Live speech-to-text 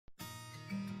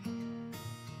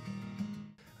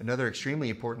Another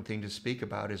extremely important thing to speak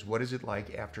about is what is it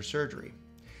like after surgery?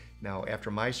 Now,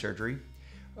 after my surgery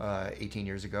 18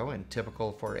 years ago, and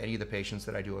typical for any of the patients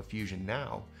that I do a fusion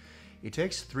now, it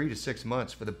takes 3 to 6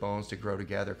 months for the bones to grow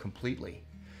together completely.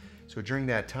 So during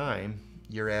that time,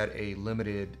 you're at a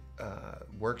limited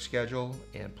work schedule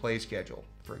and play schedule,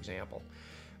 for example.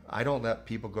 I don't let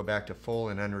people go back to full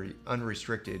and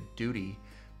unrestricted duty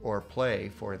or play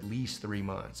for at least 3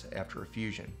 months after a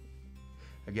fusion.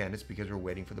 Again, it's because we're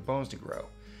waiting for the bones to grow.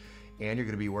 And you're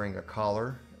going to be wearing a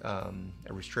collar, a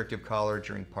restrictive collar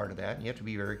during part of that, and you have to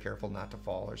be very careful not to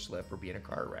fall or slip or be in a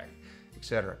car wreck,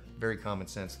 etc. Very common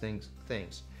sense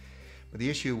things. But the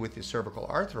issue with the cervical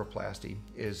arthroplasty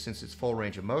is, since it's full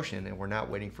range of motion and we're not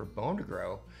waiting for bone to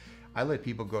grow, I let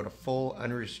people go to full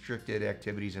unrestricted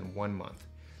activities in 1 month.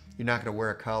 You're not going to wear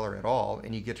a collar at all,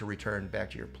 and you get to return back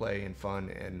to your play and fun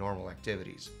and normal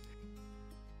activities.